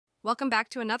Welcome back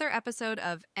to another episode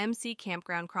of MC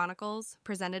Campground Chronicles,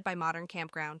 presented by Modern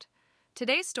Campground.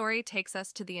 Today's story takes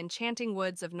us to the enchanting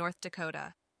woods of North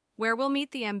Dakota, where we'll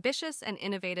meet the ambitious and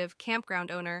innovative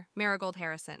campground owner, Marigold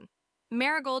Harrison.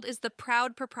 Marigold is the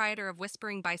proud proprietor of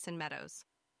Whispering Bison Meadows,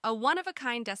 a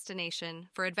one-of-a-kind destination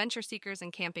for adventure seekers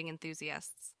and camping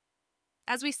enthusiasts.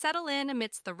 As we settle in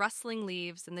amidst the rustling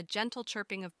leaves and the gentle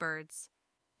chirping of birds,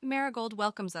 Marigold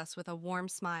welcomes us with a warm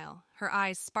smile, her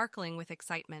eyes sparkling with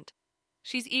excitement.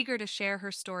 She's eager to share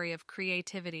her story of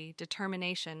creativity,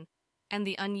 determination, and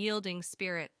the unyielding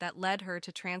spirit that led her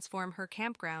to transform her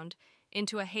campground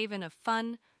into a haven of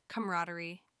fun,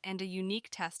 camaraderie, and a unique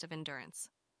test of endurance.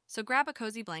 So grab a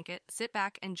cozy blanket, sit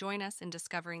back, and join us in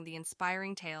discovering the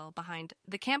inspiring tale behind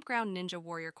the Campground Ninja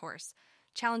Warrior course,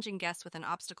 challenging guests with an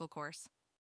obstacle course.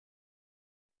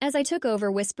 As I took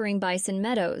over Whispering Bison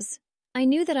Meadows, I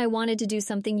knew that I wanted to do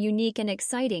something unique and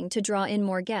exciting to draw in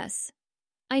more guests.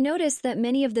 I noticed that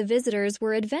many of the visitors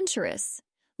were adventurous,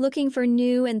 looking for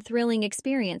new and thrilling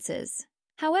experiences.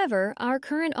 However, our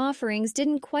current offerings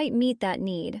didn't quite meet that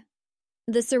need.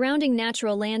 The surrounding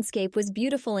natural landscape was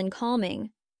beautiful and calming,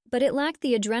 but it lacked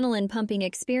the adrenaline-pumping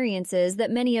experiences that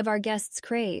many of our guests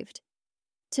craved.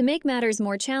 To make matters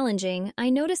more challenging, I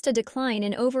noticed a decline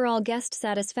in overall guest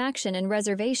satisfaction and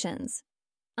reservations.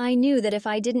 I knew that if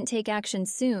I didn't take action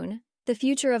soon, the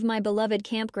future of my beloved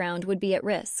campground would be at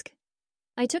risk.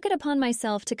 I took it upon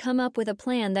myself to come up with a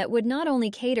plan that would not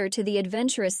only cater to the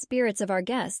adventurous spirits of our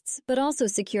guests, but also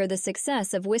secure the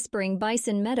success of Whispering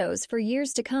Bison Meadows for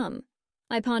years to come.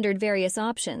 I pondered various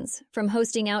options, from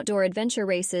hosting outdoor adventure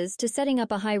races to setting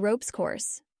up a high ropes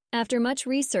course. After much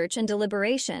research and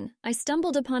deliberation, I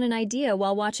stumbled upon an idea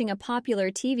while watching a popular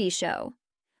TV show: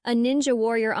 a Ninja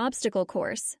Warrior obstacle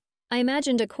course. I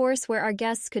imagined a course where our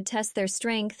guests could test their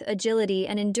strength, agility,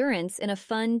 and endurance in a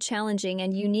fun, challenging,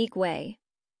 and unique way.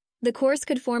 The course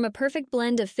could form a perfect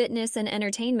blend of fitness and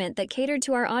entertainment that catered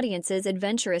to our audience's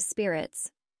adventurous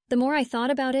spirits. The more I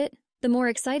thought about it, the more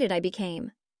excited I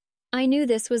became. I knew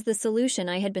this was the solution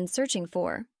I had been searching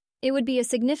for. It would be a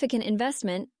significant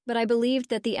investment, but I believed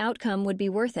that the outcome would be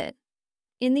worth it.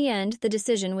 In the end, the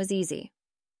decision was easy.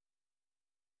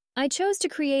 I chose to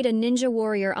create a Ninja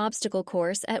Warrior obstacle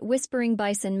course at Whispering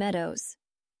Bison Meadows.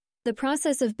 The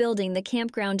process of building the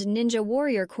Campground Ninja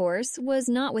Warrior course was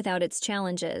not without its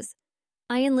challenges.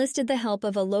 I enlisted the help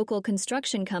of a local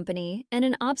construction company and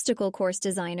an obstacle course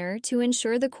designer to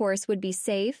ensure the course would be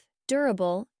safe,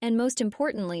 durable, and most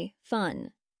importantly,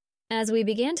 fun. As we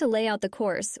began to lay out the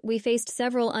course, we faced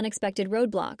several unexpected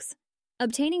roadblocks.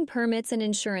 Obtaining permits and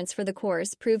insurance for the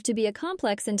course proved to be a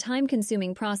complex and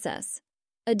time-consuming process.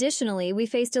 Additionally, we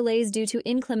faced delays due to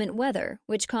inclement weather,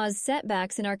 which caused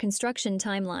setbacks in our construction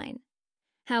timeline.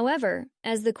 However,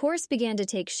 as the course began to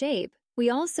take shape, we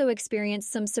also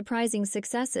experienced some surprising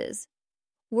successes.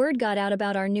 Word got out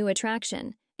about our new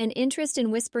attraction, and interest in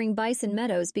Whispering Bison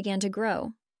Meadows began to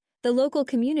grow. The local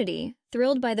community,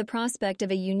 thrilled by the prospect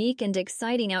of a unique and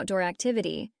exciting outdoor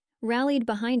activity, rallied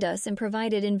behind us and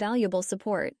provided invaluable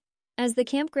support. As the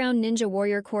Campground Ninja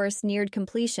Warrior course neared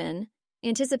completion,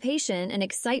 anticipation and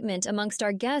excitement amongst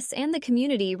our guests and the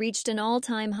community reached an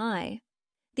all-time high.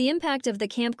 The impact of the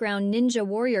Campground Ninja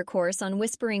Warrior course on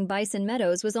Whispering Bison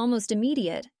Meadows was almost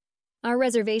immediate. Our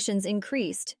reservations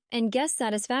increased, and guest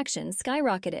satisfaction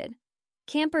skyrocketed.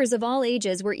 Campers of all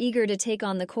ages were eager to take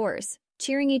on the course,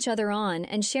 cheering each other on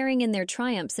and sharing in their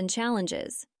triumphs and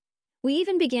challenges. We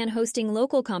even began hosting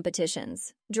local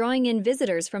competitions, drawing in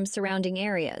visitors from surrounding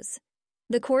areas.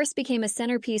 The course became a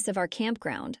centerpiece of our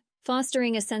campground,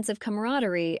 fostering a sense of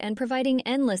camaraderie and providing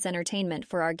endless entertainment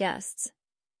for our guests.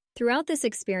 Throughout this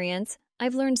experience,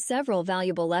 I've learned several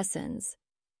valuable lessons.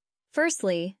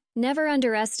 Firstly, never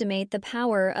underestimate the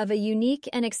power of a unique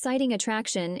and exciting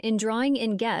attraction in drawing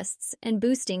in guests and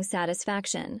boosting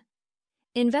satisfaction.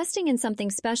 Investing in something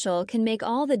special can make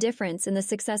all the difference in the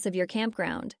success of your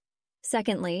campground.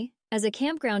 Secondly, as a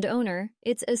campground owner,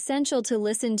 it's essential to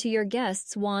listen to your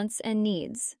guests' wants and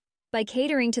needs. By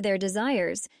catering to their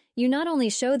desires, you not only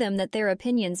show them that their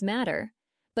opinions matter,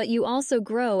 but you also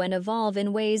grow and evolve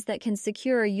in ways that can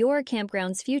secure your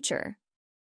campground's future.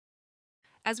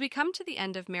 As we come to the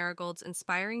end of Marigold's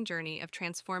inspiring journey of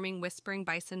transforming Whispering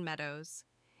Bison Meadows,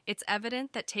 it's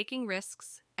evident that taking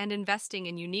risks and investing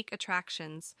in unique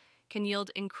attractions can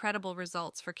yield incredible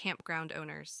results for campground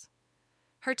owners.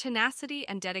 Her tenacity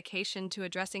and dedication to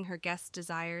addressing her guests'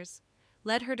 desires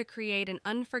led her to create an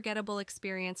unforgettable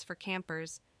experience for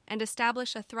campers and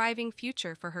establish a thriving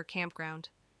future for her campground.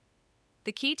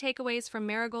 The key takeaways from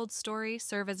Marigold's story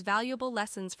serve as valuable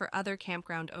lessons for other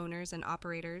campground owners and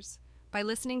operators. By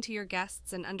listening to your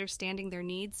guests and understanding their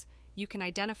needs, you can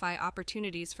identify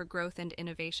opportunities for growth and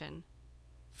innovation.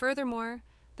 Furthermore,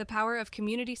 the power of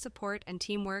community support and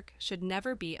teamwork should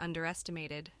never be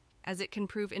underestimated, as it can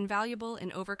prove invaluable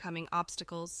in overcoming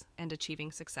obstacles and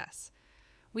achieving success.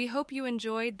 We hope you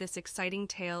enjoyed this exciting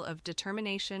tale of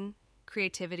determination,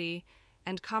 creativity,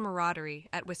 and camaraderie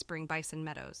at Whispering Bison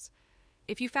Meadows.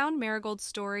 If you found Marigold's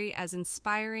story as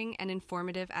inspiring and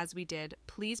informative as we did,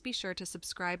 please be sure to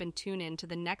subscribe and tune in to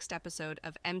the next episode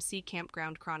of MC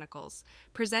Campground Chronicles,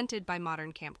 presented by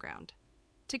Modern Campground.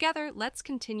 Together, let's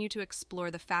continue to explore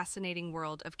the fascinating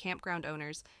world of campground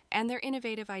owners and their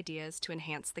innovative ideas to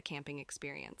enhance the camping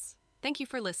experience. Thank you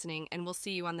for listening, and we'll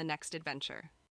see you on the next adventure.